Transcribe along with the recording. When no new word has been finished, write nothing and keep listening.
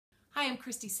Hi, I'm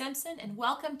Christy Simpson, and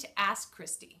welcome to Ask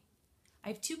Christy. I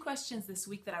have two questions this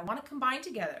week that I want to combine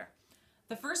together.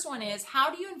 The first one is, how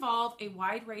do you involve a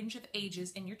wide range of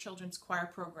ages in your children's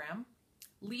choir program?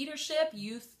 Leadership,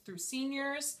 youth through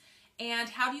seniors, and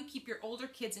how do you keep your older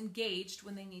kids engaged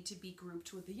when they need to be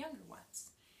grouped with the younger ones?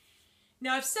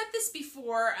 Now, I've said this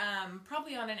before,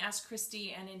 probably on an Ask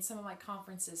Christy and in some of my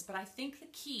conferences, but I think the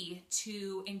key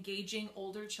to engaging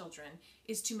older children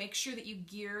is to make sure that you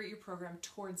gear your program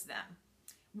towards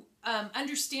them.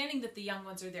 Understanding that the young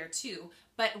ones are there too,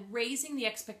 but raising the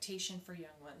expectation for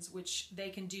young ones, which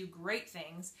they can do great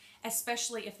things,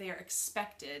 especially if they are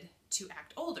expected to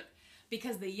act older,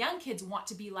 because the young kids want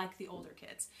to be like the older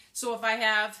kids. So if I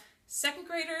have second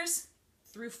graders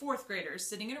through fourth graders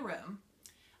sitting in a room,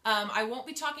 I won't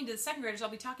be talking to the second graders, I'll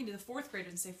be talking to the fourth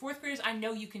graders and say, fourth graders, I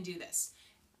know you can do this.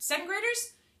 Second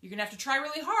graders, you're going to have to try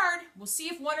really hard. We'll see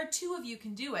if one or two of you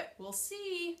can do it. We'll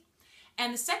see.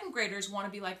 And the second graders want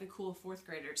to be like the cool fourth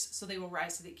graders, so they will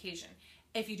rise to the occasion.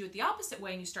 If you do it the opposite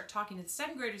way and you start talking to the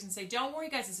second graders and say, don't worry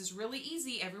guys, this is really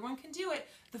easy, everyone can do it,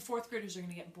 the fourth graders are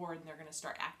going to get bored and they're going to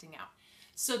start acting out.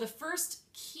 So the first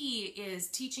key is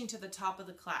teaching to the top of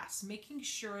the class, making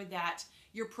sure that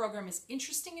your program is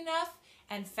interesting enough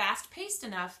and fast-paced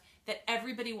enough that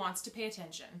everybody wants to pay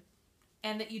attention,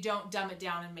 and that you don't dumb it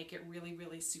down and make it really,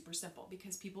 really super simple,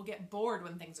 because people get bored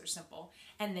when things are simple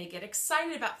and they get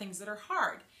excited about things that are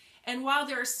hard. And while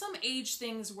there are some age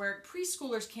things where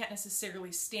preschoolers can't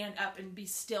necessarily stand up and be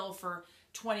still for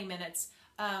 20 minutes,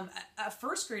 a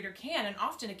first grader can, and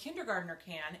often a kindergartner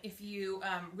can. If you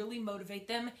really motivate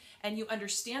them and you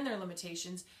understand their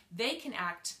limitations, they can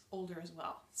act older as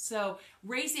well. So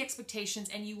raise the expectations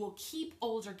and you will keep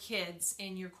older kids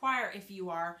in your choir if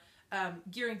you are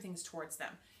gearing things towards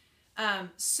them.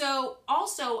 So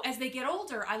also, as they get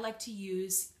older, I like to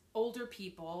use older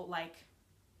people like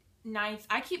ninth.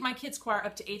 I keep my kids' choir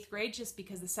up to 8th grade just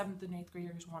because the 7th and 8th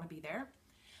graders want to be there.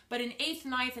 But in 8th,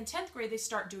 9th, and 10th grade, they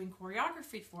start doing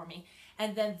choreography for me,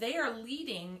 and then they are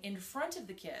leading in front of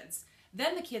the kids.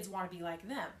 Then the kids want to be like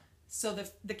them. So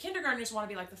the kindergartners want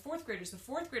to be like the fourth graders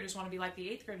want to be like the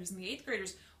 8th graders, and the 8th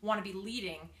graders want to be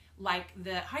leading like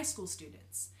the high school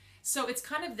students. So it's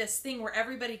kind of this thing where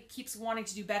everybody keeps wanting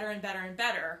to do better and better and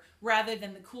better, rather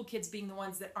than the cool kids being the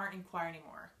ones that aren't in choir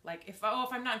anymore. Like, if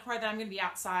I'm not in choir, then I'm going to be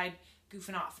outside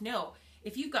goofing off. No,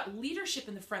 if you've got leadership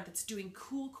in the front that's doing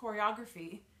cool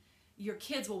choreography, your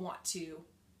kids will want to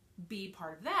be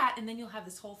part of that, and then you'll have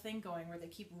this whole thing going where they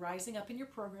keep rising up in your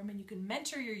program, and you can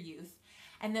mentor your youth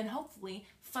and then hopefully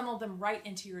funnel them right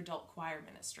into your adult choir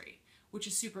ministry, which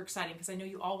is super exciting because I know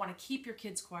you all want to keep your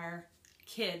kids' choir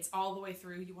kids all the way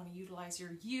through. You want to utilize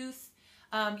your youth.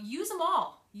 Use them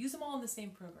all in the same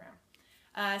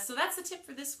program. So that's the tip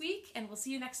for this week, and we'll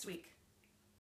see you next week.